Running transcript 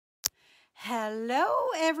Hello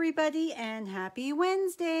everybody and happy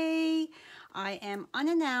Wednesday. I am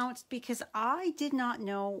unannounced because I did not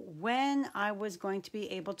know when I was going to be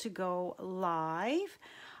able to go live.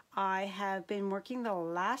 I have been working the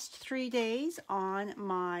last 3 days on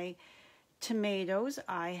my tomatoes.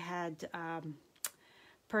 I had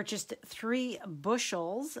purchased 3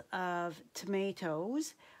 bushels of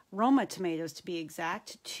tomatoes, Roma tomatoes to be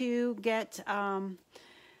exact, to get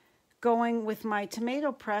going with my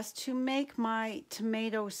tomato press to make my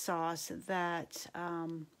tomato sauce that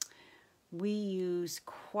we use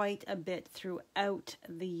quite a bit throughout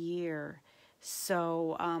the year.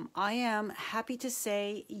 So I am happy to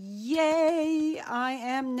say, yay, I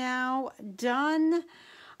am now done.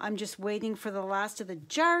 I'm just waiting for the last of the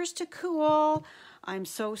jars to cool. I'm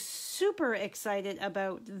so super excited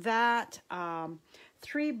about that.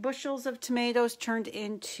 3 bushels of tomatoes turned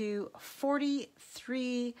into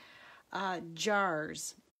 43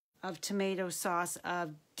 jars of tomato sauce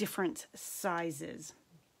of different sizes.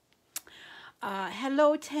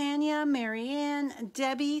 Hello, Tanya, Marianne,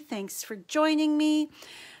 Debbie, thanks for joining me.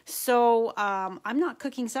 So I'm not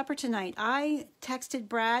cooking supper tonight. I texted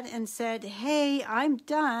Brad and said, hey, I'm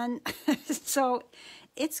done. So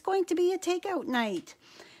it's going to be a takeout night.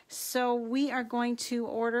 So we are going to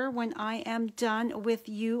order when I am done with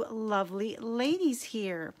you lovely ladies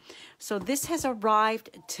here. So this has arrived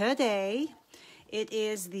today. It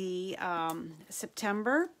is the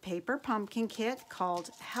September paper pumpkin kit called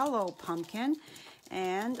Hello Pumpkin.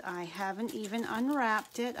 And I haven't even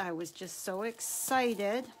unwrapped it. I was just so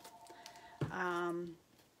excited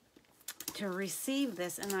to receive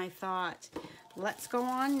this. And I thought, let's go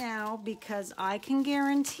on now because I can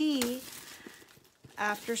guarantee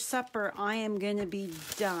after supper, I am going to be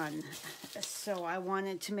done. So I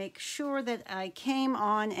wanted to make sure that I came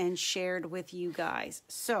on and shared with you guys.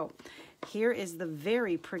 So here is the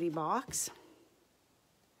very pretty box.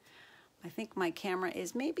 I think my camera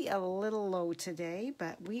is maybe a little low today,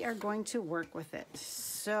 but we are going to work with it.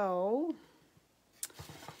 So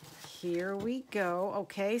here we go.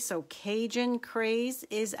 Okay, so Cajun Craze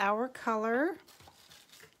is our color.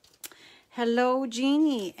 Hello,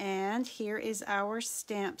 Jeannie, and here is our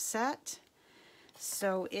stamp set.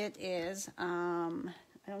 So it is, I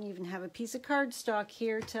don't even have a piece of cardstock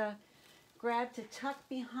here to grab to tuck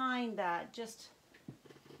behind that, just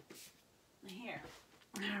here.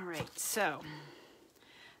 All right, so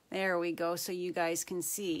there we go, so you guys can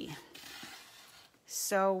see.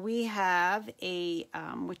 So we have a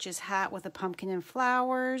witch's hat with a pumpkin and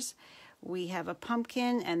flowers. We have a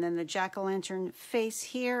pumpkin and then the jack-o'-lantern face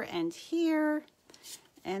here and here.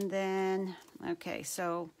 And then, okay,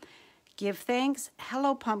 so give thanks,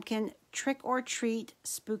 hello pumpkin, trick or treat,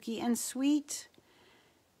 spooky and sweet.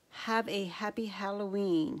 Have a happy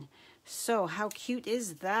Halloween. So how cute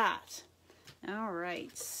is that? All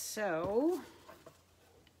right, so,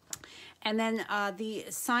 and then the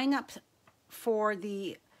sign up for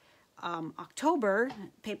the October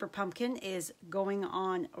paper pumpkin is going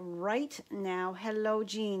on right now. Hello,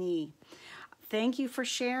 Jeannie. Thank you for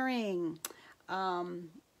sharing.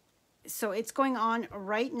 So it's going on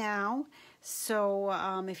right now. So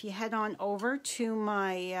if you head on over to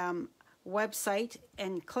my website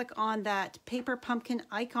and click on that paper pumpkin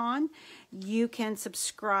icon, you can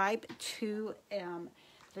subscribe to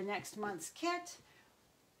the next month's kit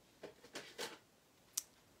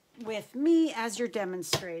with me as your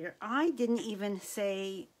demonstrator. I didn't even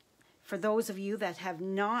say, for those of you that have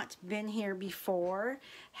not been here before,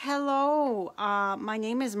 hello, my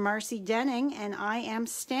name is Marcy Denning and I am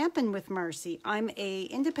Stampin' with Marcy. I'm a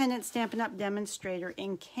independent Stampin' Up! Demonstrator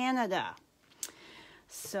in Canada.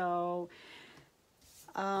 So,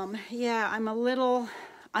 yeah,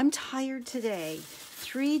 I'm tired today.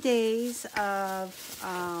 3 days of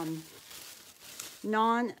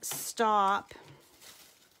non-stop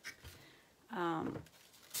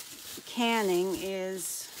canning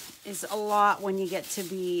is a lot when you get to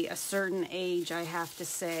be a certain age, I have to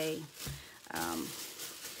say.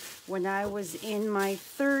 When I was in my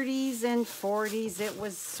 30s and 40s, it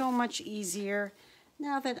was so much easier.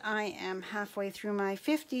 Now that I am halfway through my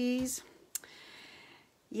 50s,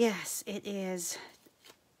 yes, it is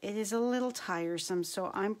a little tiresome.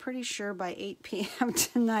 So I'm pretty sure by 8 p.m.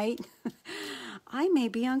 tonight, I may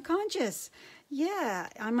be unconscious. Yeah,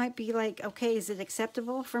 I might be like, okay, is it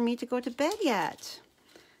acceptable for me to go to bed yet?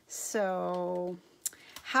 So,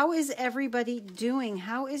 how is everybody doing?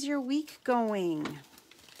 How is your week going?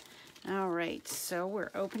 All right, so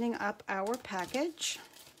we're opening up our package.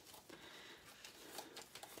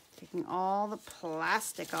 Taking all the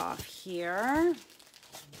plastic off here.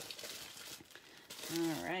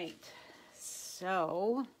 All right,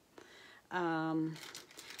 so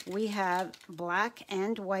we have black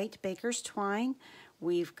and white baker's twine.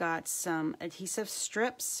 We've got some adhesive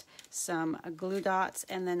strips, some glue dots,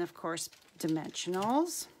 and then of course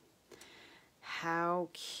dimensionals. How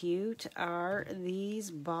cute are these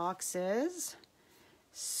boxes?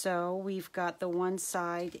 So we've got the one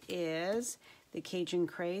side is the Cajun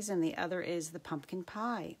Craze and the other is the pumpkin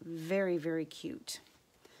pie. Very, very cute.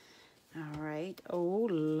 All right. Oh,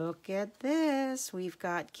 look at this. We've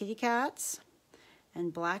got kitty cats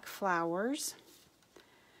and black flowers.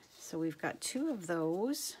 So we've got 2 of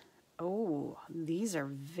those. Oh, these are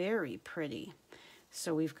very pretty.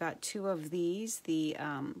 So we've got 2 of these, the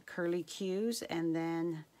curly cues, and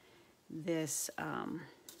then this, the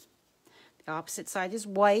opposite side is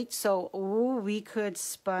white. So, ooh, we could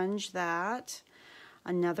sponge that.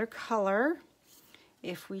 Another color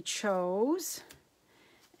if we chose.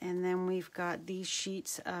 And then we've got these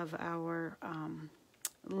sheets of our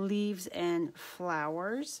leaves and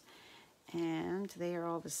flowers. And they are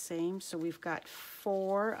all the same. So we've got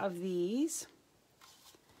 4 of these.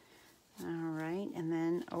 All right, and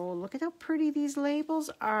then, oh, look at how pretty these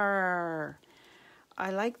labels are.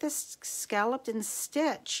 I like this scalloped and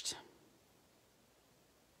stitched.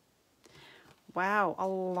 Wow, a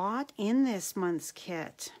lot in this month's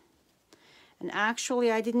kit. And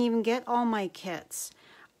actually, I didn't even get all my kits.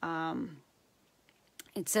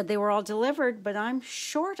 It said they were all delivered, but I'm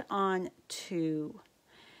short on 2.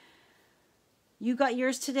 You got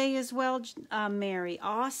yours today as well, Mary.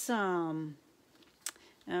 Awesome.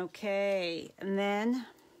 Okay, and then,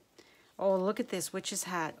 oh, look at this witch's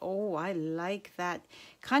hat. Oh, I like that.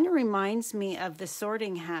 Kind of reminds me of the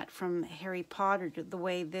sorting hat from Harry Potter, the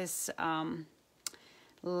way this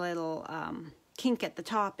little kink at the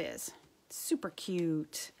top is. Super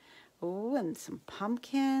cute. Oh, and some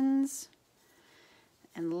pumpkins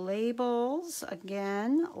and labels.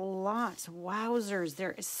 Again, lots. Wowzers,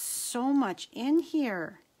 there is so much in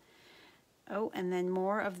here. Oh, and then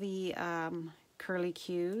more of the curly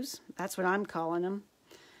cues. That's what I'm calling them.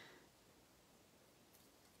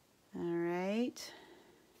 All right.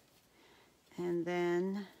 And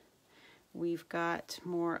then we've got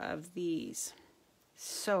more of these.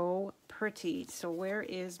 So pretty. So where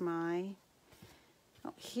is my...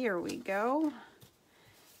 Oh, here we go.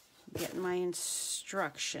 Getting my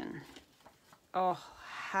instruction. Oh,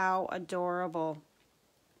 how adorable.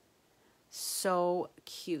 So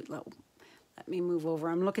cute. Let me move over.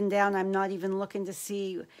 I'm looking down. I'm not even looking to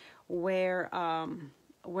see where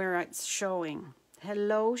it's showing.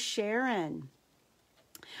 Hello, Sharon.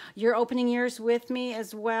 You're opening yours with me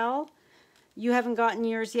as well. You haven't gotten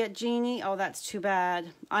yours yet, Jeannie? Oh, that's too bad.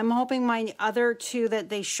 I'm hoping my other 2 that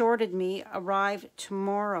they shorted me arrive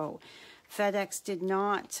tomorrow. FedEx did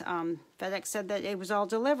not. FedEx said that it was all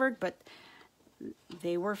delivered, but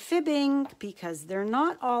they were fibbing because they're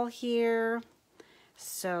not all here.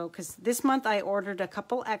 So, because this month I ordered a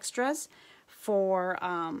couple extras for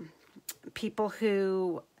people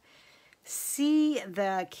who see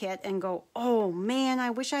the kit and go, oh man, I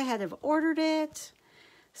wish I had have ordered it.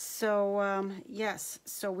 So, yes,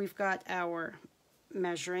 so we've got our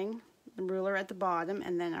measuring ruler at the bottom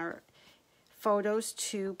and then our photos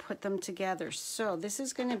to put them together. So this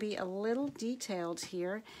is going to be a little detailed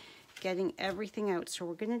here, getting everything out. So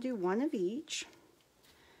we're going to do 1 of each.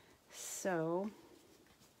 So...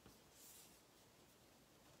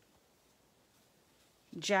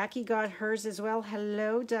 Jackie got hers as well.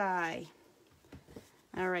 Hello, Di.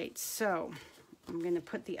 All right, so I'm going to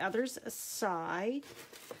put the others aside.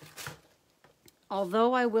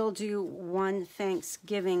 Although I will do 1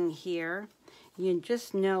 Thanksgiving here, you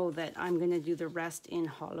just know that I'm going to do the rest in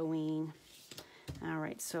Halloween. All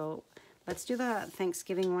right, so let's do the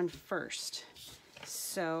Thanksgiving one first.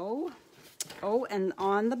 So, oh, and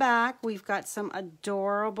on the back, we've got some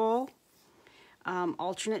adorable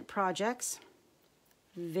alternate projects.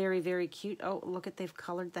 Very, very cute. Oh, look at, they've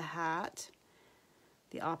colored the hat.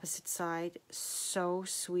 The opposite side. So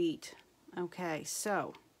sweet. Okay,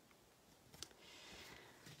 so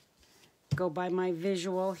go by my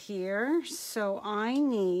visual here. So I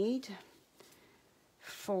need,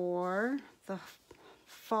 for the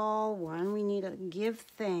fall one, we need a give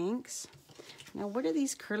thanks. Now, what are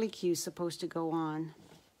these curly cues supposed to go on?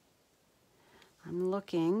 I'm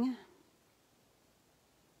looking.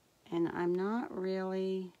 And I'm not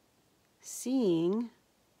really seeing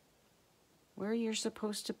where you're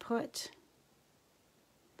supposed to put.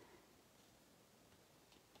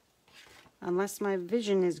 Unless my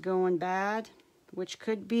vision is going bad, which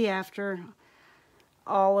could be after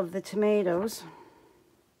all of the tomatoes.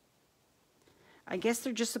 I guess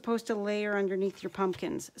they're just supposed to layer underneath your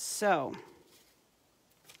pumpkins. So,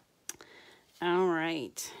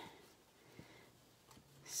 right.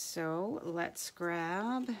 So let's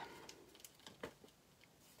grab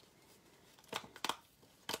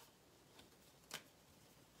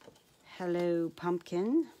Hello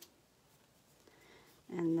Pumpkin.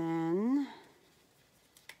 And then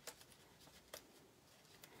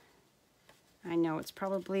I know it's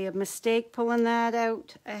probably a mistake pulling that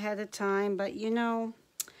out ahead of time, but you know,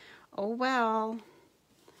 oh well.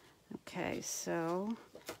 Okay, so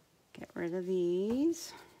get rid of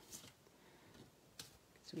these.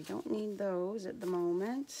 So we don't need those at the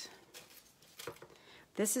moment.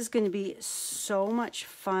 This is going to be so much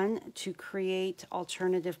fun to create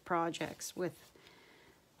alternative projects with.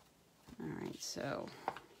 All right, so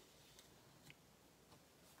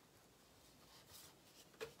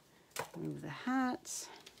move the hats.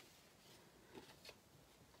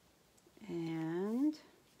 And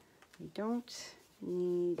we don't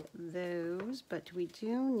need those, but we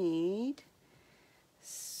do need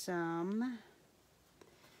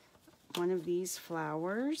one of these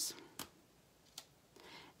flowers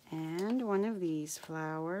and one of these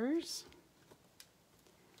flowers.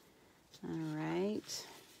 All right.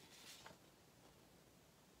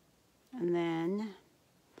 And then,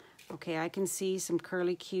 okay, I can see some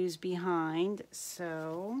curly cues behind,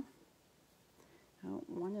 so, oh,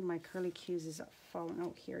 one of my curly cues is falling,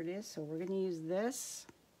 oh, here it is, so we're gonna use this,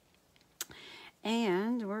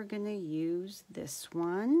 and we're gonna use this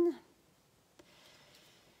one.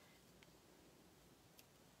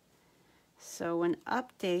 So an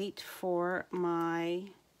update for my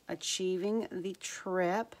Achieving the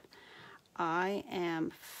Trip, I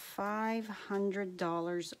am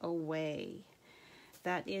 $500 away.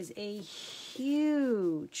 That is a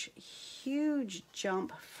huge, huge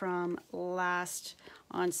jump from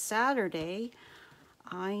on Saturday.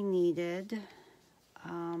 I needed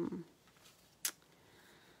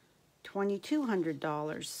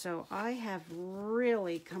 $2,200. So I have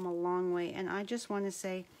really come a long way, and I just want to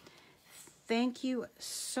say thank you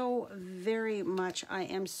so very much. I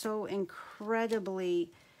am so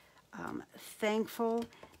incredibly thankful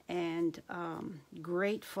and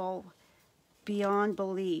grateful beyond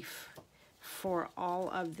belief for all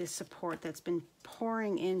of the support that's been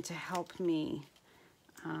pouring in to help me.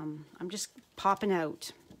 I'm just popping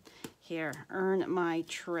out here, earn my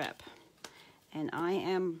trip. And I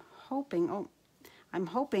am hoping, I'm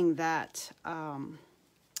hoping that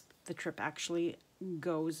the trip actually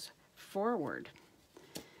goes forward,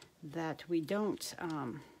 that we don't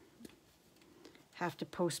have to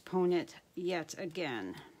postpone it yet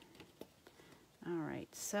again. All right,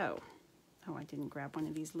 so, oh, I didn't grab one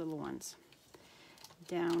of these little ones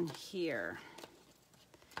down here.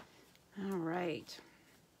 All right,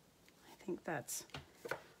 I think that's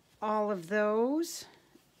all of those,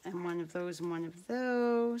 and one of those, and one of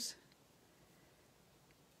those.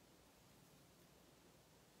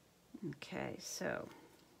 Okay, so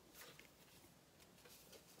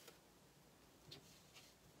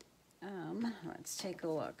let's take a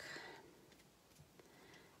look.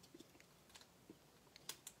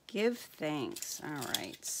 Give thanks. All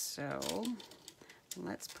right, so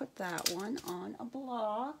let's put that one on a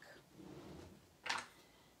block.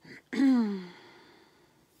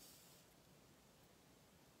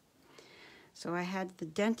 So I had the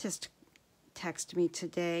dentist text me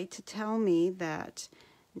today to tell me that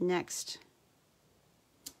next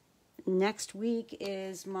week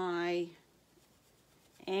is my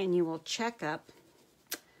annual checkup,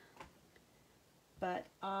 but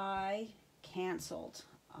I canceled.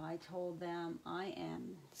 I told them I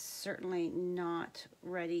am certainly not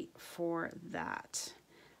ready for that.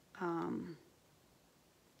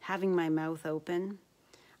 Having my mouth open,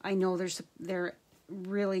 I know they're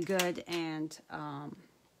really good and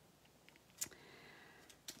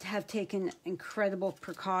have taken incredible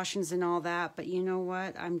precautions and all that, but you know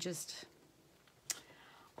what?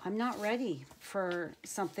 I'm not ready for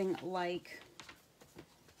something like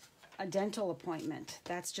a dental appointment.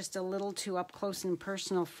 That's just a little too up close and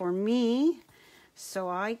personal for me. So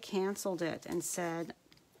I canceled it and said,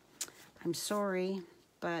 I'm sorry,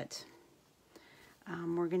 but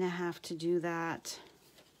we're going to have to do that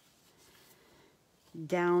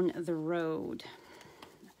down the road.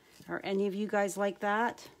 Are any of you guys like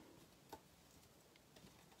that?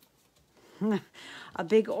 A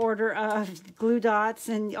big order of glue dots,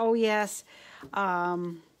 and oh yes,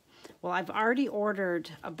 well, I've already ordered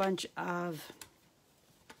a bunch of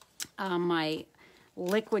my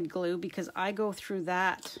liquid glue because I go through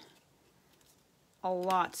that a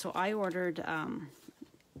lot. So I ordered a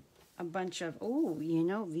bunch of, oh, you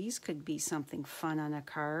know, these could be something fun on a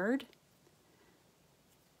card.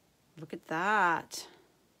 Look at that.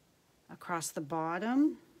 A across the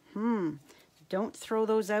bottom. Don't throw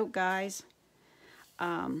those out, guys.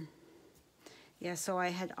 Yeah, so I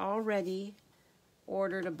had already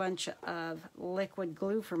ordered a bunch of liquid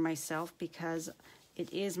glue for myself because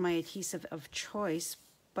it is my adhesive of choice.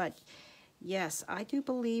 But yes, I do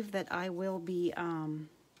believe that I will be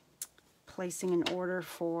placing an order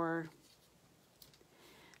for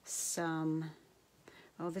some,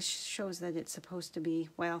 oh, this shows that it's supposed to be,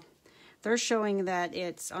 well, they're showing that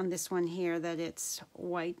it's on this one here that it's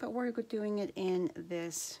white, but we're doing it in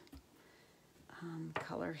this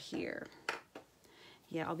color here.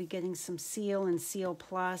 Yeah, I'll be getting some Seal and Seal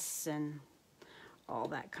Plus and all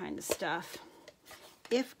that kind of stuff.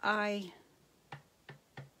 If I...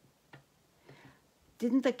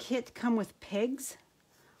 Didn't the kit come with pigs?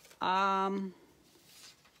 I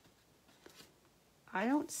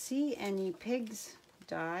don't see any pigs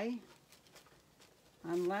dye.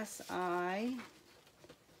 Unless I...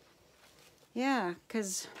 Yeah,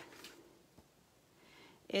 because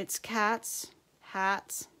it's cats,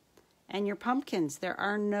 hats, and your pumpkins. There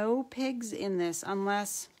are no pigs in this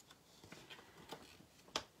unless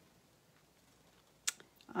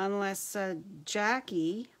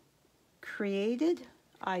Jackie created.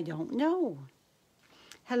 I don't know.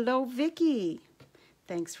 Hello, Vicky.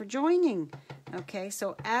 Thanks for joining. Okay,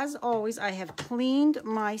 so as always, I have cleaned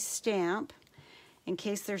my stamp in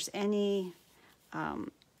case there's any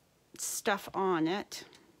stuff on it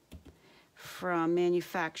from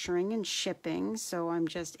manufacturing and shipping. So I'm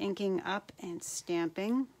just inking up and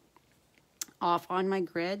stamping off on my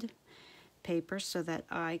grid paper so that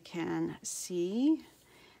I can see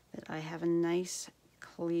that I have a nice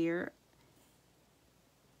clear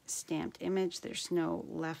stamped image. There's no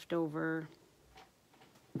leftover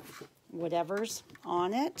whatever's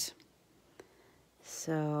on it.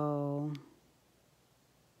 So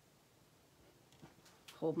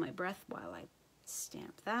hold my breath while I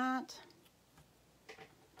stamp that.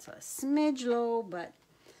 It's a smidge low, but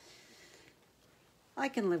I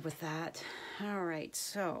can live with that. All right,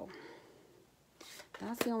 so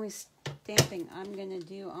that's the only stamping I'm going to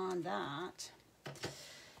do on that.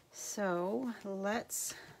 So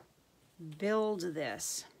let's build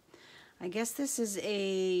this. I guess this is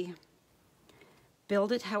a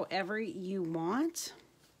build it however you want.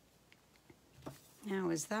 Now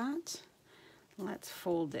is that? Let's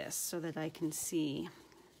fold this so that I can see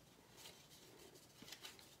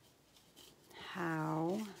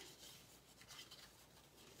how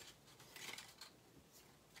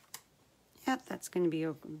yep, that's going to be,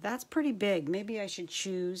 that's pretty big. Maybe I should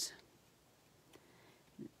choose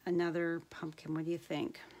another pumpkin. What do you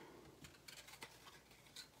think?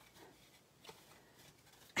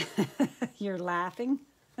 You're laughing?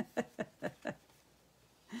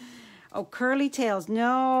 Oh, curly tails.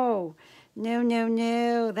 No. No, no,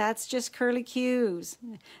 no. That's just curly cues.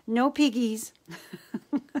 No piggies.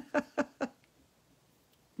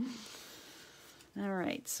 All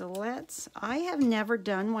right, so let's, I have never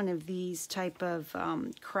done one of these type of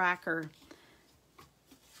cracker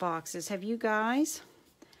boxes. Have you guys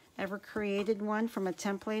ever created one from a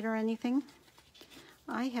template or anything?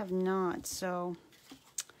 I have not, so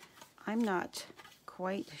I'm not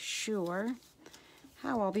quite sure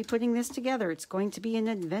how I'll be putting this together. It's going to be an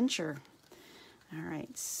adventure. All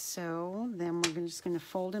right, so then we're just going to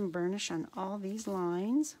fold and burnish on all these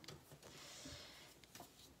lines.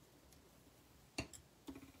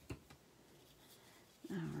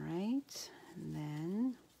 All right, and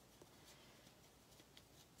then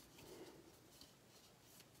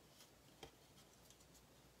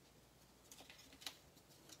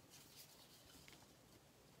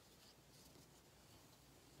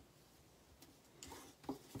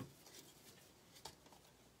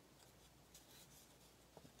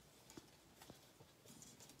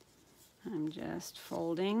I'm just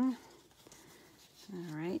folding.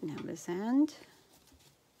 All right, now this end.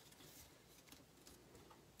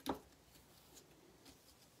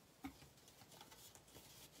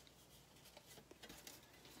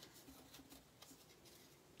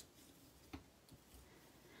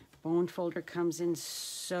 Bone folder comes in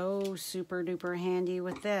so super duper handy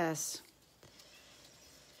with this.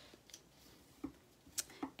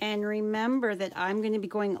 And remember that I'm going to be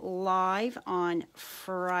going live on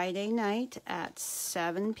Friday night at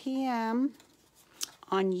 7 p.m.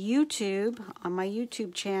 on YouTube, on my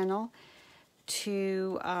YouTube channel,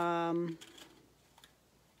 to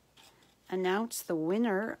announce the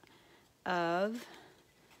winner of,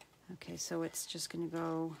 okay, so it's just going to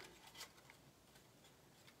go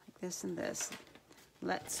like this and this.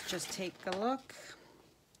 Let's just take a look.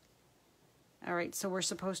 All right, so we're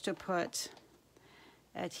supposed to put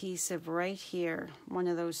adhesive right here, one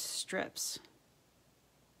of those strips.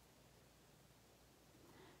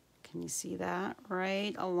 Can you see that?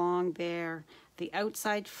 Right along there, the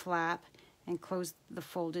outside flap, and close the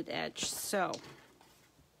folded edge. So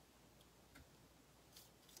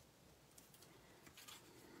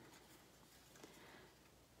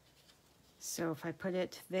if I put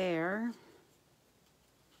it there,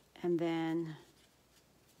 and then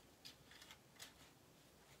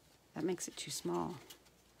that makes it too small.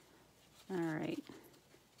 All right,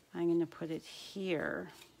 I'm going to put it here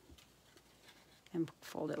and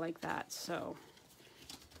fold it like that. So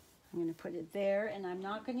I'm going to put it there, and I'm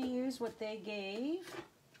not going to use what they gave.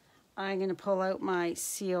 I'm going to pull out my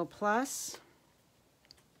Seal Plus,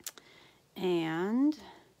 and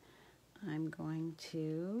I'm going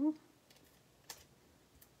to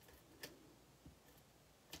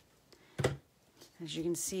as you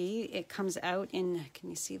can see, it comes out in, can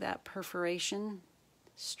you see that perforation?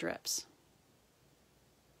 Strips.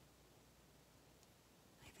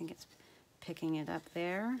 I think it's picking it up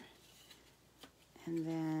there. And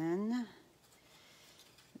then,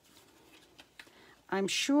 I'm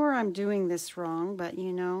sure I'm doing this wrong, but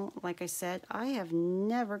you know, like I said, I have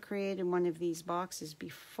never created one of these boxes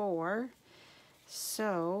before.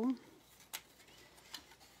 So,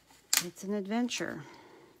 it's an adventure.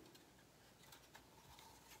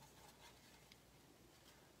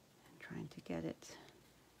 Trying to get it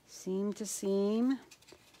seam to seam.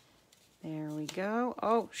 There we go.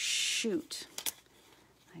 Oh, shoot.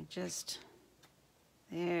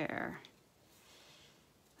 There.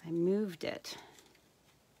 I moved it.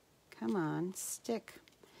 Come on, stick,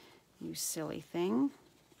 you silly thing.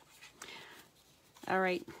 All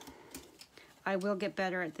right. I will get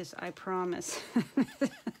better at this, I promise.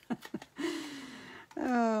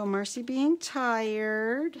 Oh, Marcy being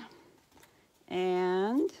tired.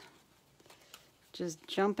 And just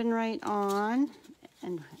jumping right on,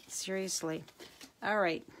 and seriously. All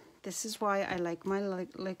right, this is why I like my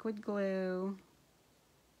liquid glue.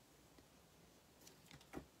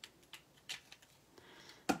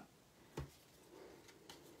 All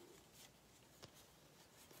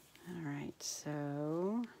right,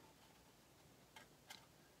 so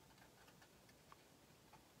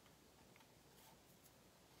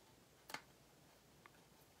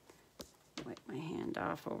wipe my hand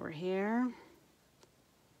off over here.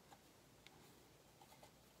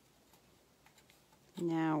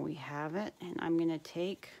 Now we have it, and I'm going to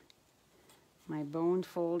take my bone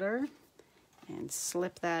folder and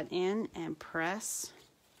slip that in and press.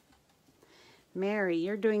 Mary,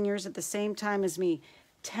 you're doing yours at the same time as me.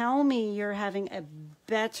 Tell me you're having a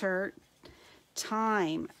better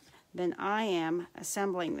time than I am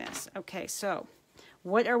assembling this. Okay, so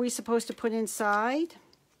what are we supposed to put inside?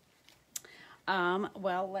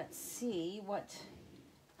 Well, let's see what...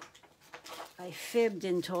 I fibbed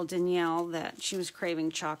and told Danielle that she was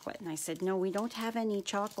craving chocolate. And I said, no, we don't have any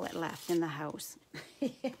chocolate left in the house.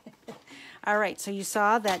 All right, so you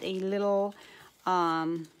saw that a little,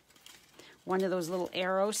 one of those little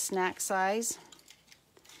Arrow snack size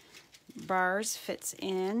bars fits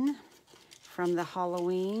in from the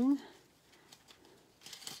Halloween.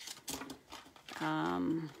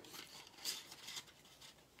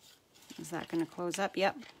 Is that going to close up?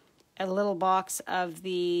 Yep. A little box of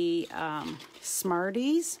the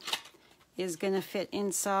Smarties is going to fit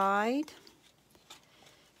inside.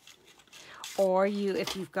 Or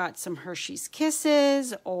if you've got some Hershey's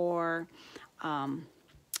Kisses or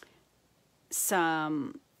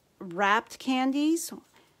some wrapped candies,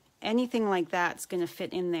 anything like that's going to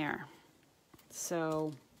fit in there.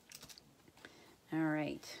 So, all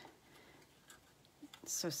right.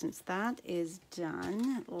 So since that is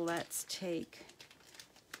done, let's take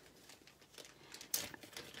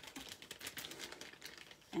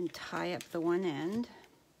and tie up the one end.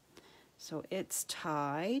 So it's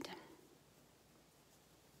tied.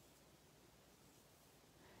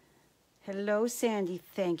 Hello, Sandy.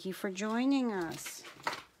 Thank you for joining us.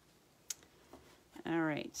 All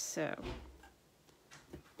right, so I'm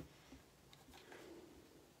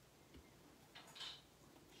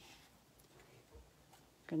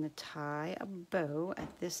going to tie a bow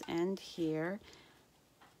at this end here.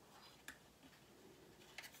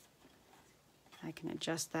 I can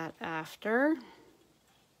adjust that after.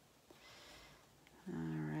 All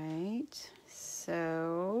right,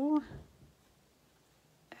 so,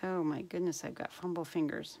 oh my goodness, I've got fumble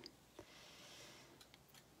fingers.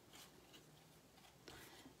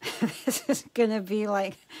 This is gonna be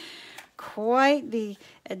like quite the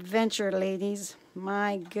adventure, ladies.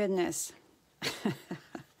 My goodness.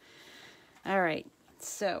 All right,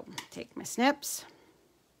 so take my snips.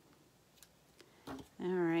 All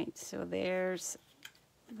right, so there's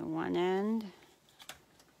the one end.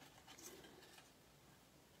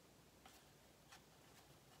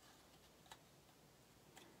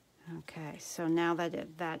 Okay, so now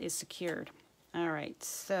that that is secured. All right,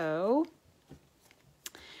 so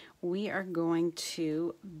we are going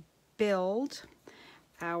to build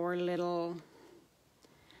our little,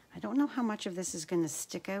 I don't know how much of this is going to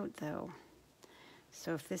stick out though.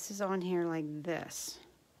 So if this is on here like this,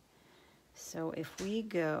 so if we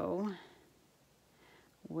go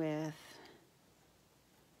with,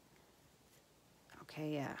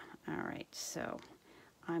 okay, yeah, all right, so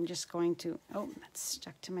I'm just going to, oh, that's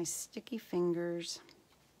stuck to my sticky fingers.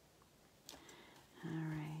 All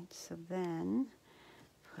right, so then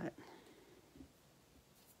put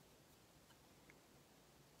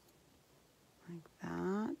like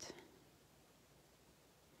that.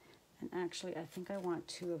 And actually, I think I want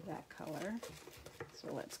 2 of that color.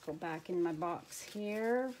 So let's go back in my box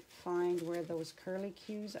here, find where those curly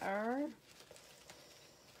cues are.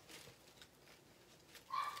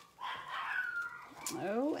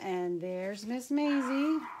 Oh, and there's Miss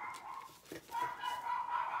Maisie.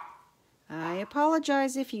 I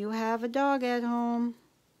apologize if you have a dog at home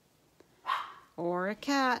or a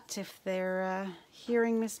cat, if they're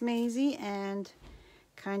hearing Miss Maisie and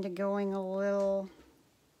kind of going a little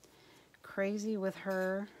crazy with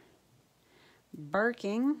her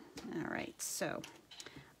barking. All right, so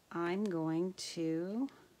I'm going to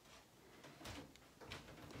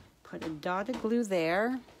put a dot of glue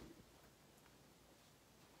there.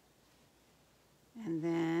 And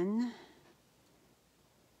then,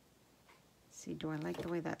 see, do I like the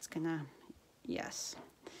way that's gonna, yes.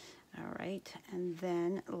 All right, and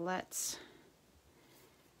then let's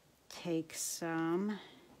take some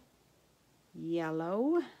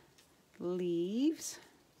yellow leaves.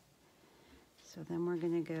 So then we're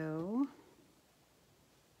gonna go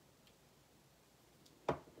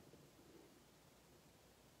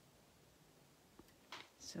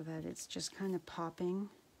so that it's just kind of popping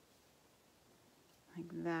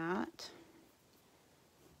like that.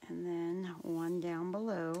 And then one down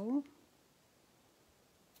below.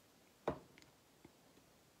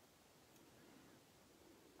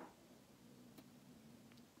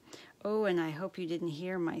 Oh, and I hope you didn't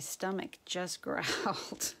hear my stomach just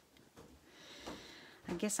growled.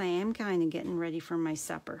 I guess I am kind of getting ready for my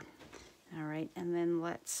supper. All right, and then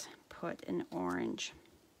let's put an orange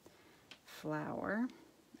flower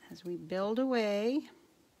as we build away.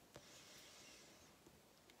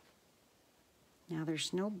 Now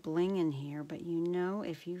there's no bling in here, but you know,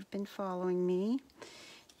 if you've been following me,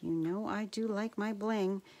 you know I do like my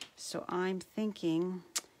bling. So I'm thinking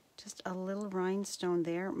just a little rhinestone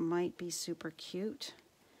there might be super cute.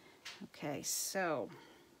 Okay, so,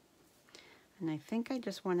 and I think I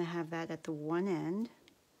just want to have that at the one end.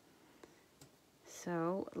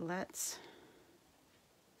 So let's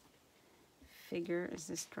figure, is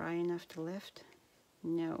this dry enough to lift?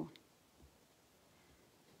 No.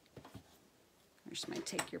 Just might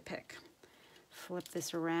take your pick. Flip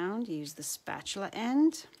this around, use the spatula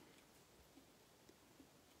end.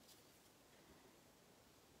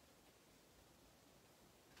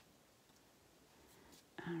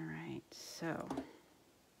 All right, so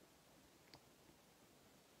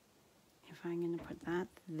if I'm going to put that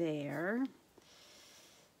there,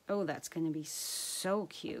 oh, that's going to be so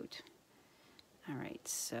cute. All right,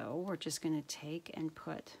 so we're just going to take and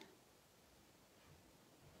put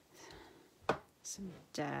some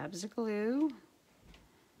dabs of glue,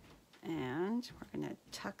 and we're going to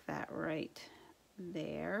tuck that right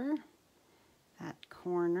there, that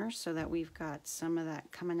corner, so that we've got some of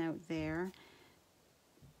that coming out there,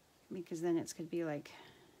 because then it's going to be like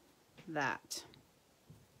that.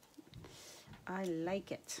 I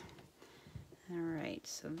like it. All right,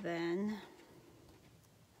 so then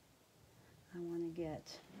I want to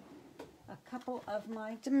get a couple of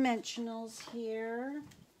my dimensionals here.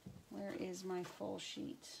 Where is my full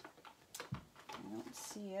sheet? I don't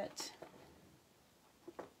see it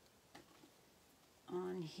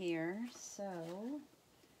on here. So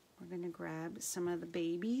we're going to grab some of the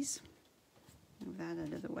babies. Move that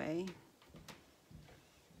out of the way.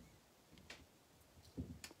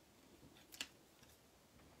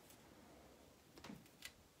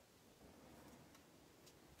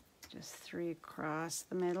 Just 3 across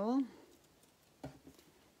the middle.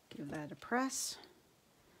 Give that a press.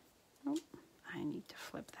 Oh, I need to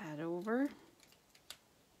flip that over.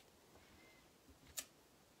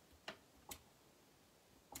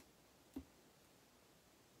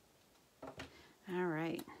 All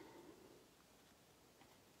right.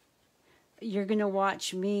 You're going to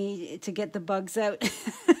watch me to get the bugs out.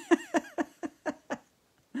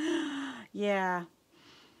 Yeah.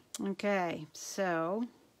 Okay, so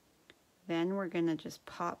then we're gonna just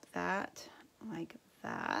pop that like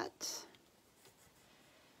that.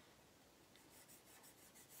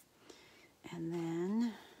 And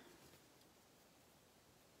then,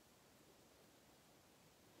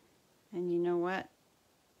 and you know what?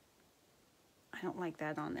 I don't like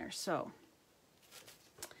that on there, so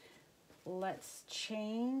let's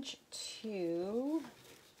change to,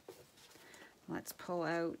 let's pull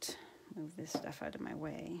out, move this stuff out of my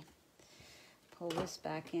way, pull this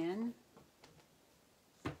back in,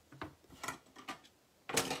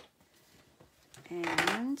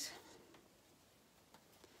 and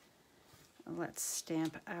let's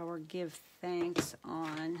stamp our give thanks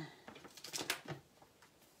on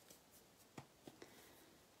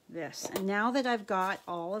this. And now that I've got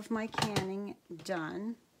all of my canning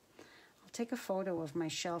done, I'll take a photo of my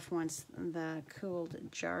shelf once the cooled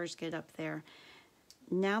jars get up there.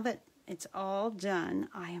 Now that it's all done,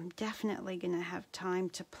 I am definitely going to have time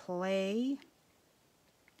to play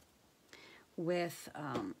with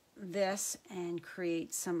this and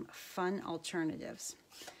create some fun alternatives,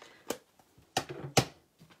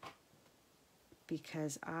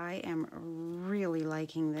 because I am really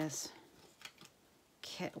liking this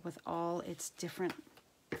kit with all its different,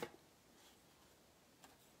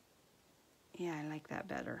 yeah, I like that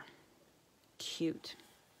better. Cute.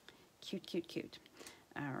 Cute, cute, cute.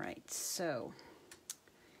 All right, so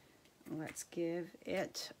let's give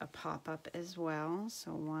it a pop-up as well.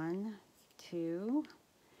 So 1, 2,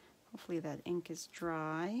 hopefully that ink is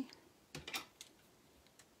dry.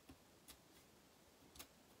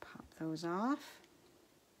 Pop those off.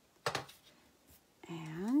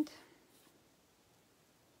 And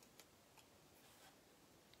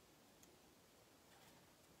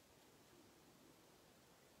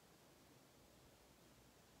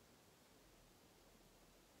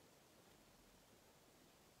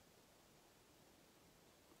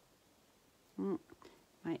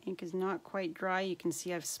my ink is not quite dry. You can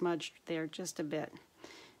see I've smudged there just a bit.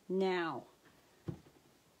 Now,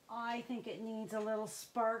 I think it needs a little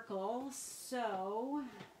sparkle, so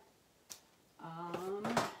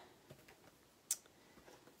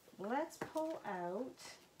let's pull out,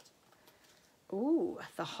 ooh,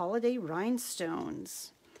 the holiday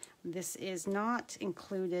rhinestones. This is not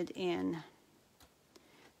included in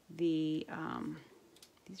the,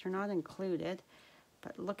 these are not included,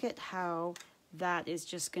 but look at how that is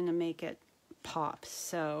just going to make it pop.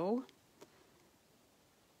 So,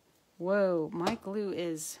 whoa, my glue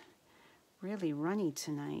is really runny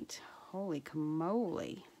tonight. Holy camole.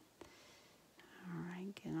 All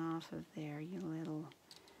right, get off of there, you little,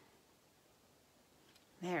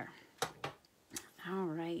 there. All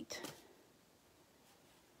right.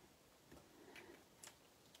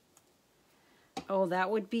 Oh, that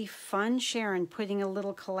would be fun, Sharon, putting a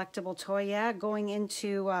little collectible toy, yeah, going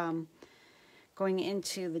into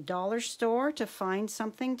the dollar store to find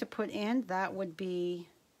something to put in. That would be,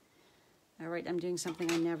 all right, I'm doing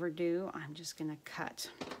something I never do. I'm just gonna cut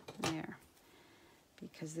there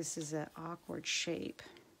because this is an awkward shape.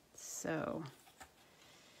 So,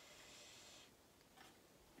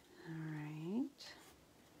 all right.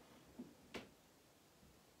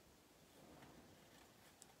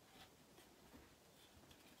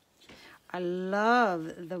 I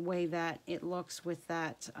love the way that it looks with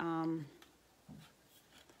that,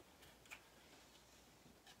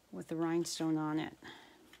 with the rhinestone on it.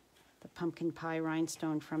 The pumpkin pie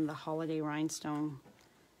rhinestone from the holiday rhinestone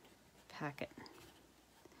packet.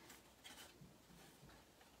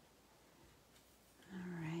 All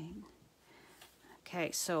right.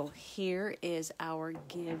 Okay, so here is our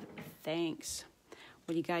give thanks.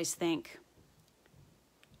 What do you guys think?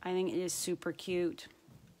 I think it is super cute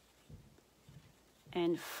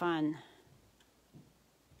and fun.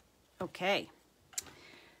 Okay,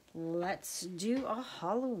 let's do a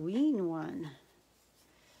Halloween one.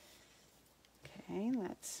 Okay,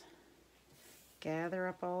 let's gather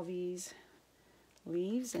up all these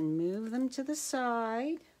leaves and move them to the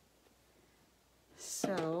side.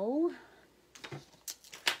 So,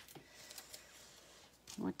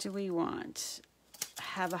 what do we want?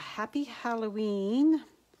 Have a happy Halloween,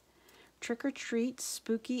 trick or treat,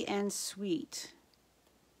 spooky and sweet.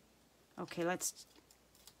 Okay, let's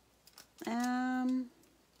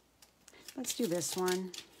do this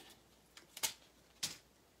one.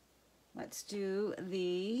 Let's do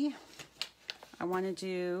the, I want to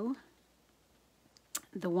do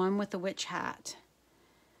the one with the witch hat.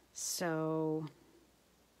 So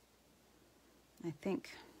I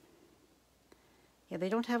think, yeah, they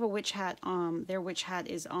don't have a witch hat. Their witch hat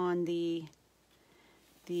is on the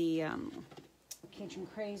Cajun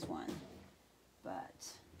Craze one. but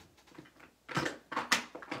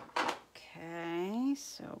okay,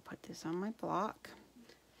 so put this on my block.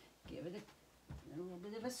 Give it a little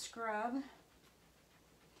bit of a scrub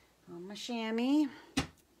on my chamois.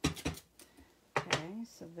 Okay,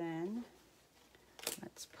 so then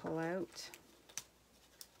let's pull out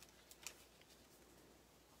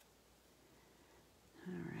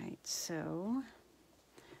all right, so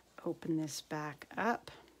open this back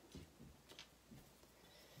up.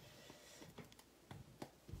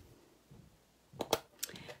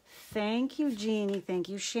 Thank you, Jeannie. Thank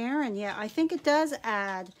you, Sharon. Yeah, I think it does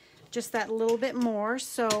add just that little bit more.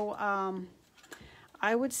 So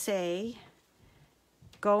I would say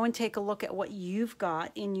go and take a look at what you've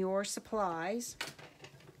got in your supplies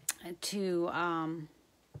to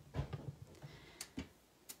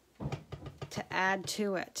add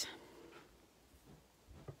to it.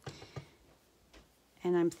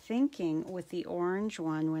 And I'm thinking with the orange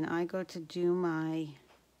one, when I go to do my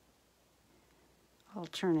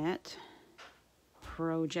alternate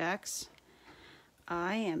projects,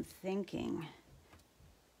 I am thinking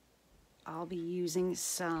I'll be using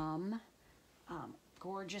some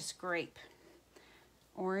gorgeous grape.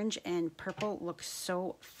 Orange and purple look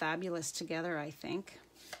so fabulous together, I think.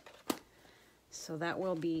 So that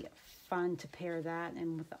will be fun to pair that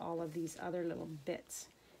and with all of these other little bits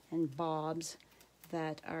and bobs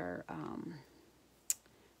that are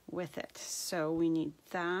with it. So we need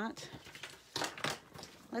that.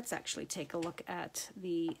 Let's actually take a look at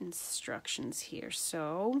the instructions here.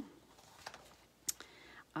 So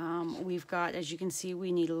we've got, as you can see,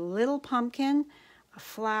 we need a little pumpkin, a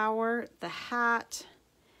flower, the hat,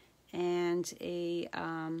 and a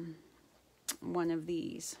one of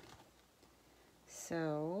these.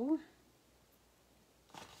 So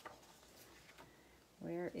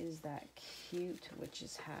where is that cute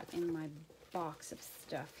witch's hat in my box of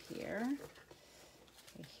stuff here?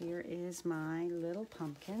 Okay, here is my little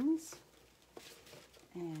pumpkins,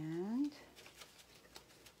 and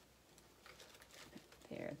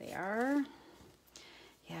there they are.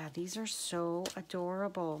 Yeah, these are so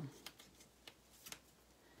adorable.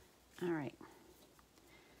 All right,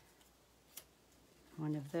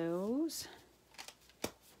 one of those,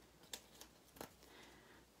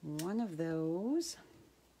 one of those.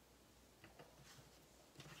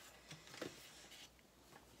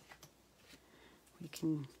 We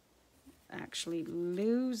can actually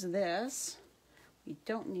lose this. We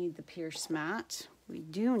don't need the pierce mat. We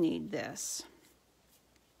do need this.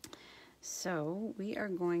 So we are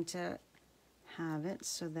going to have it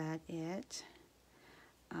so that it,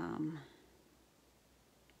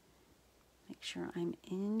 make sure I'm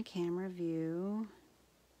in camera view.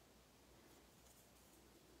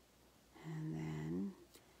 And then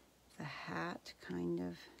the hat kind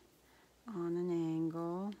of on an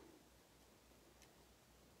angle.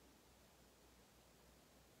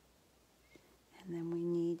 And then we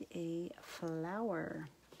need a flower.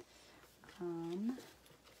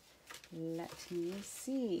 Let me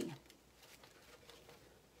see.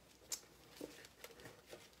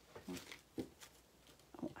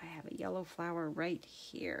 Oh, I have a yellow flower right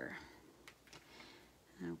here.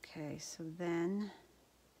 Okay, so then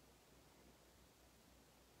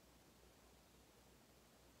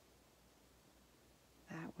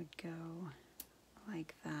that would go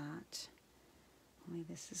like that. Only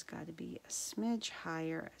this has got to be a smidge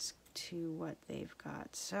higher as to what they've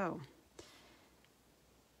got. So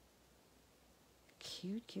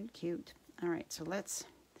cute, cute, cute. All right, so let's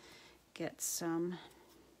get some.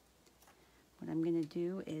 What I'm going to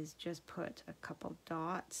do is just put a couple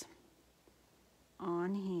dots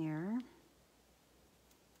on here.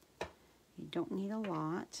 You don't need a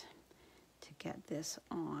lot to get this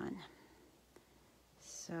on.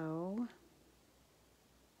 So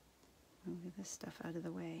move this stuff out of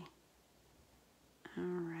the way. All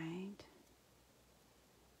right.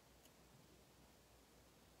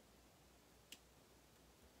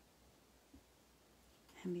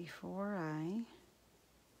 And before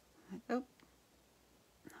oh,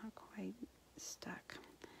 not quite stuck.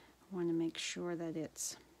 I want to make sure that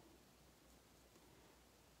it's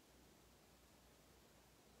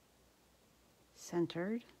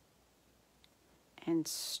centered and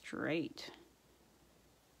straight.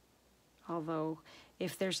 Although,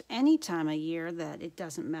 if there's any time of year that it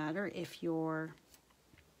doesn't matter if your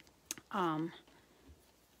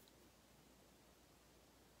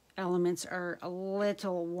elements are a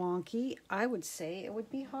little wonky, I would say it would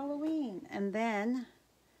be Halloween. And then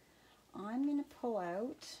I'm going to pull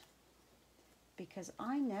out, because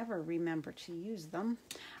I never remember to use them,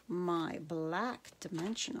 my black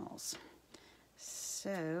dimensionals.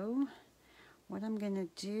 So what I'm going to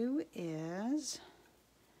do is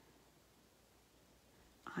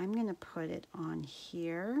I'm going to put it on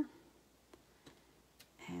here,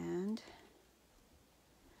 and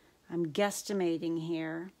I'm guesstimating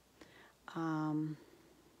here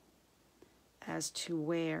as to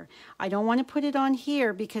where. I don't want to put it on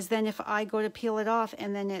here because then if I go to peel it off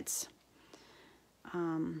and then it's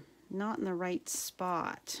not in the right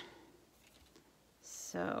spot.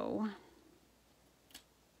 So,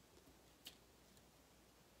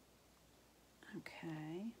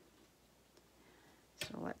 okay.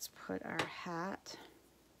 So let's put our hat.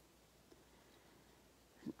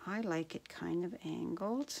 And I like it kind of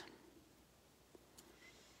angled.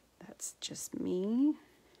 That's just me.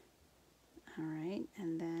 All right,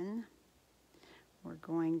 and then we're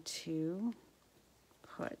going to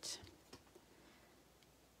put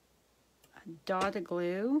a dot of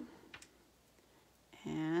glue,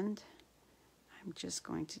 and I'm just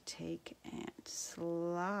going to take and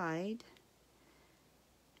slide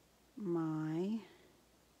my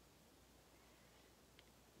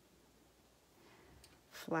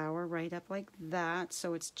flower right up like that,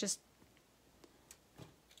 so it's just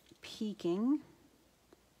peeking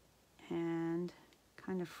and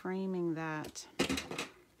kind of framing that,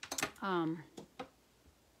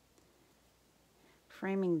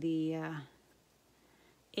 framing the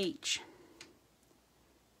H.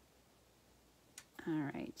 All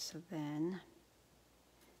right, so then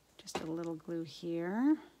just a little glue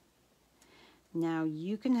here. Now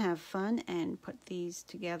you can have fun and put these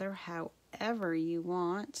together however you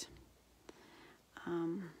want.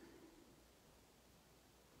 All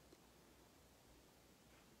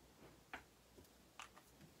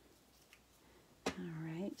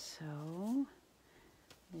right, so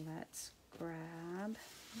let's grab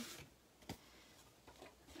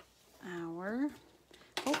our,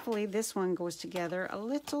 hopefully this one goes together a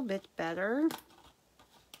little bit better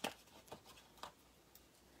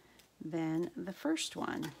than the first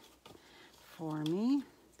one for me,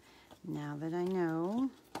 now that I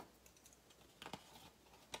know.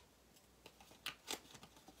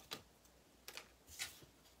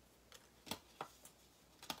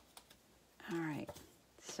 All right,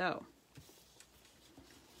 so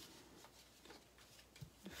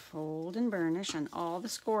fold and burnish on all the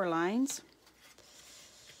score lines.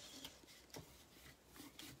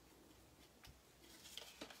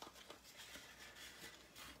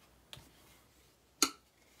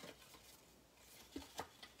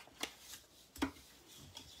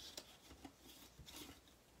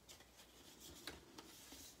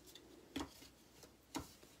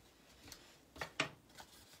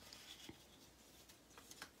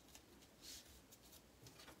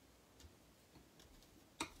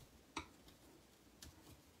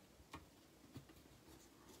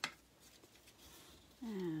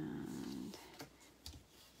 And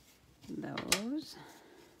those.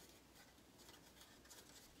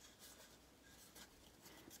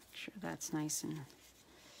 Make sure that's nice and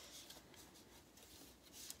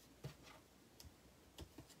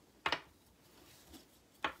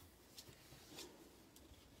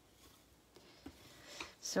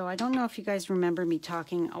so I don't know if you guys remember me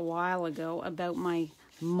talking a while ago about my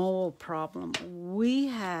mole problem. We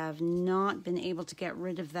have not been able to get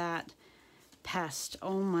rid of that pest.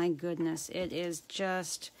 Oh my goodness, it is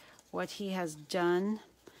just what he has done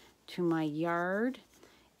to my yard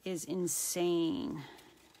is insane.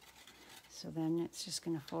 So then it's just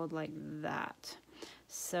going to fold like that.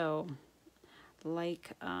 So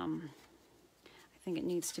like I think it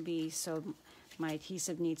needs to be, so my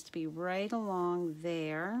adhesive needs to be right along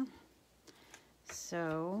there.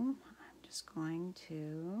 So I'm just going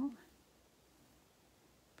to,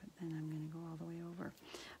 but then I'm going to go all the way over.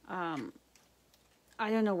 I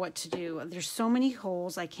don't know what to do. There's so many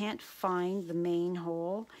holes. I can't find the main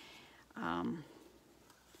hole.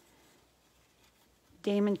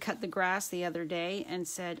 Damon cut the grass the other day and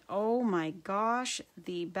said, oh my gosh,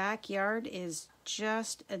 the backyard is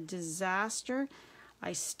just a disaster.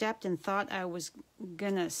 I stepped and thought I was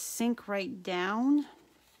gonna sink right down.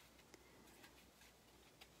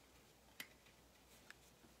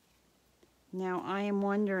 Now I am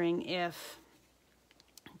wondering if,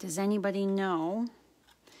 does anybody know,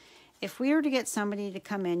 if we were to get somebody to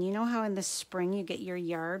come in, you know how in the spring you get your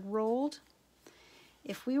yard rolled?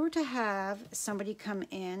 If we were to have somebody come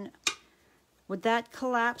in, would that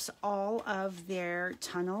collapse all of their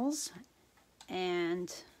tunnels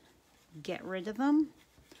and get rid of them?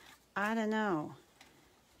 I don't know,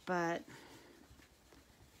 but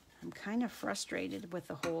I'm kind of frustrated with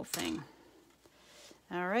the whole thing.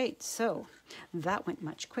 All right, so that went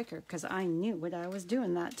much quicker because I knew what I was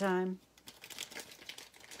doing that time.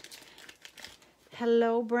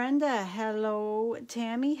 Hello, Brenda. Hello,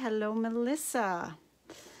 Tammy. Hello, Melissa.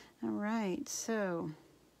 All right, so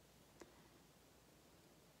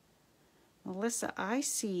Melissa, I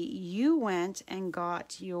see you went and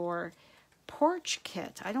got your porch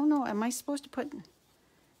kit. I don't know, am I supposed to put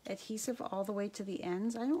adhesive all the way to the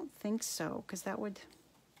ends? I don't think so, because that would,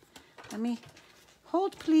 let me,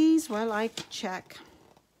 hold please while I check.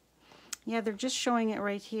 Yeah, they're just showing it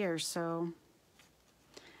right here, so,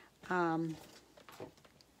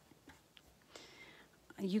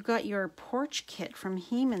 you got your porch kit from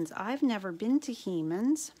Heman's. I've never been to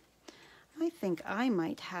Heman's. I think I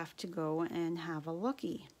might have to go and have a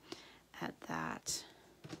looky at that.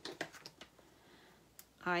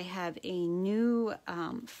 I have a new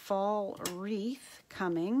fall wreath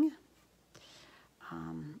coming.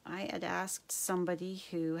 I had asked somebody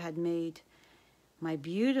who had made my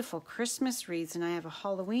beautiful Christmas wreaths, and I have a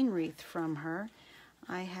Halloween wreath from her.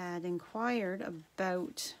 I had inquired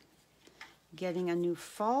about getting a new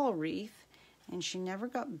fall wreath, and she never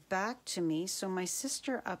got back to me. So my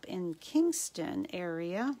sister up in Kingston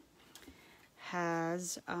area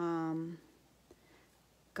has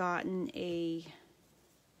gotten a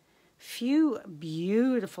few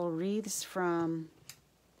beautiful wreaths from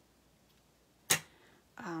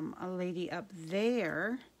a lady up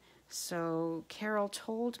there. So Carol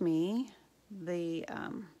told me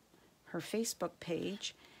her Facebook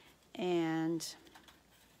page, and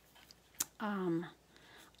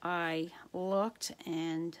I looked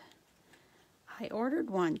and I ordered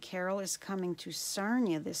one. Carol is coming to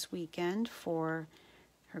Sarnia this weekend for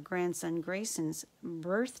her grandson Grayson's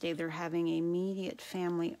birthday. They're having a immediate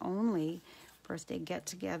family only birthday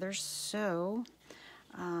get-together. So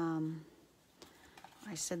I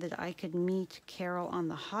said that I could meet Carol on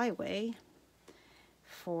the highway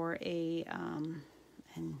for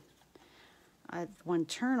one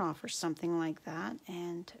turn off or something like that,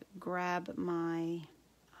 and grab my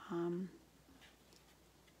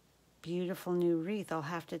beautiful new wreath. I'll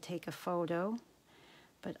have to take a photo,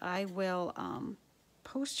 but I will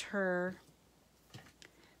post her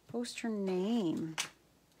name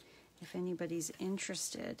if anybody's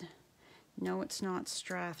interested. No, it's not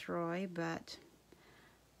Strathroy, but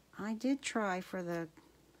I did try for the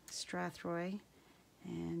Strathroy,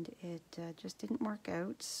 and it just didn't work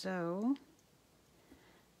out. So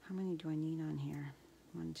how many do I need on here?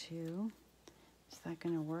 1, 2. Is that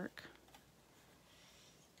going to work?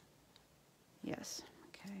 Yes.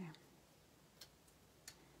 Okay.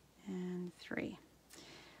 And 3.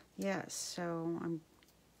 Yes. So I'm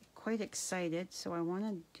quite excited. So I want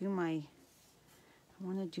to do my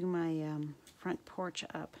front porch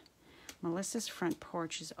up. Melissa's front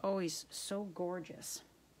porch is always so gorgeous.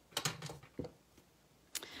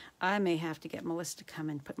 I may have to get Melissa to come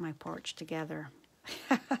and put my porch together.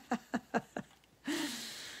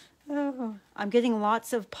 Oh, I'm getting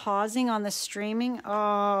lots of pausing on the streaming.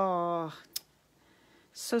 Oh,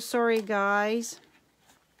 so sorry, guys.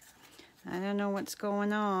 I don't know what's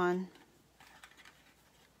going on.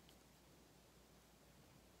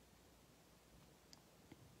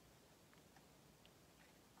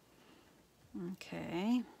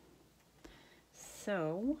 Okay.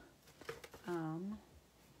 So, let's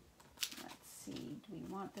see. Do we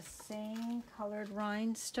want the same colored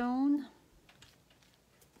rhinestone?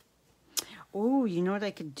 Oh, you know what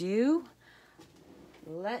I could do?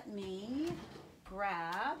 Let me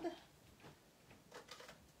grab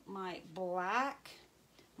my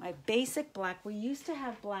basic black. We used to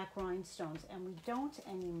have black rhinestones, and we don't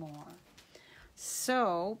anymore.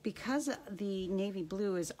 So, because the navy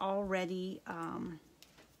blue is already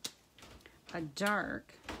a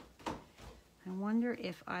dark, I wonder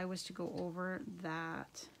if I was to go over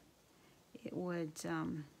that, it would,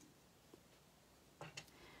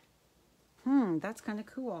 that's kind of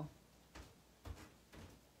cool.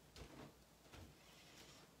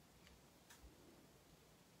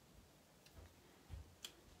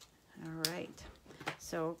 All right,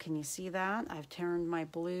 so can you see that? I've turned my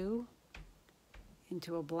blue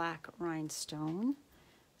into a black rhinestone.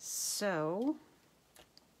 So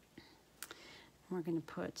we're going to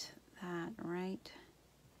put that right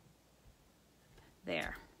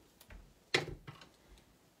there.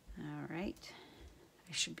 All right.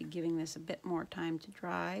 I should be giving this a bit more time to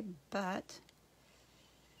dry, but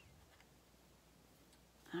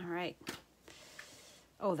all right.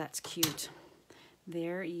 Oh, that's cute.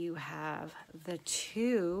 There you have the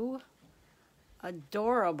 2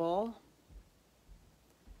 adorable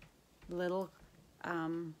little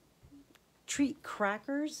treat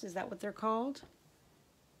crackers. Is that what they're called?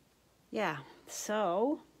 Yeah.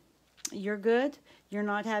 So you're good. You're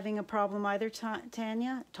not having a problem either,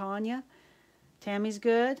 Tanya. Tammy's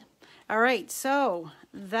good. All right, so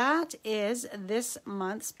that is this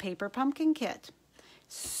month's paper pumpkin kit.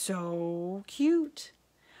 So cute.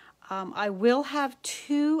 I will have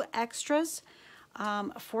 2 extras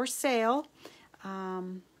for sale. I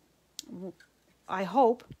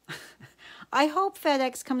hope. I hope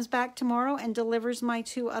FedEx comes back tomorrow and delivers my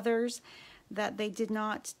 2 others that they did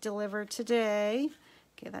not deliver today.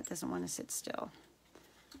 Okay, that doesn't want to sit still.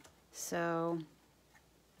 So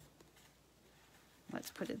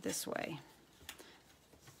let's put it this way.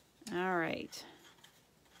 All right.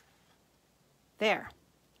 There.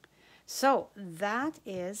 So that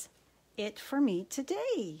is it for me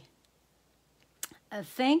today.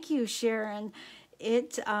 Thank you, Sharon.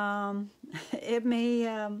 It may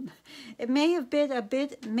have been a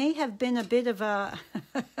bit of a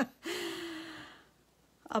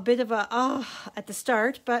at the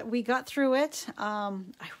start, but we got through it. I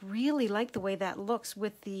really like the way that looks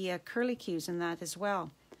with the curly cues in that as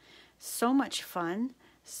well. So much fun.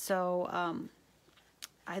 So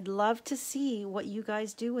I'd love to see what you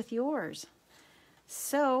guys do with yours.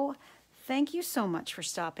 So thank you so much for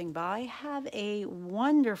stopping by. Have a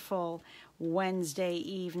wonderful Wednesday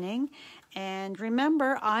evening. And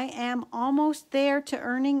remember, I am almost there to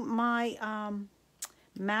earning my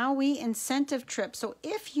Maui incentive trip. So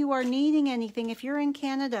if you are needing anything, if you're in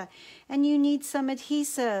Canada and you need some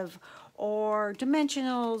adhesive or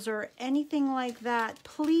dimensionals or anything like that,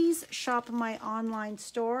 please shop my online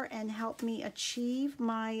store and help me achieve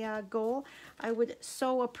my goal. I would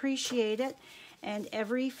so appreciate it. And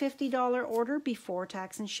every $50 order before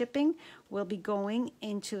tax and shipping will be going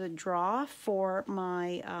into the draw for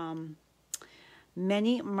my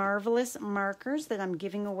many marvelous markers that I'm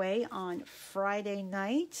giving away on Friday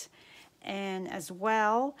night. And as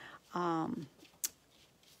well,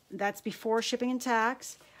 that's before shipping and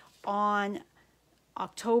tax. On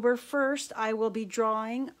October 1st, I will be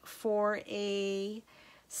drawing for a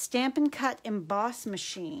Stampin' Cut emboss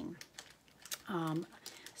machine.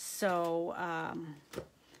 So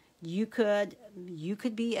you could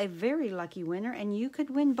be a very lucky winner, and you could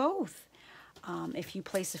win both if you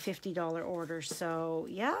place a $50 order. So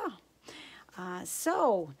yeah.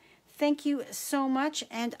 So thank you so much,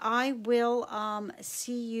 and I will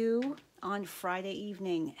see you on Friday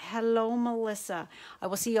evening. Hello, Melissa. I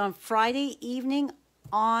will see you on Friday evening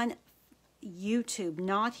on YouTube,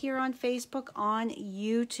 not here on Facebook, on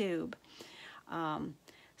YouTube.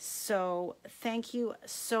 So thank you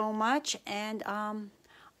so much, and I'm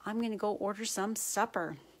going to go order some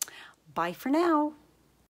supper. Bye for now.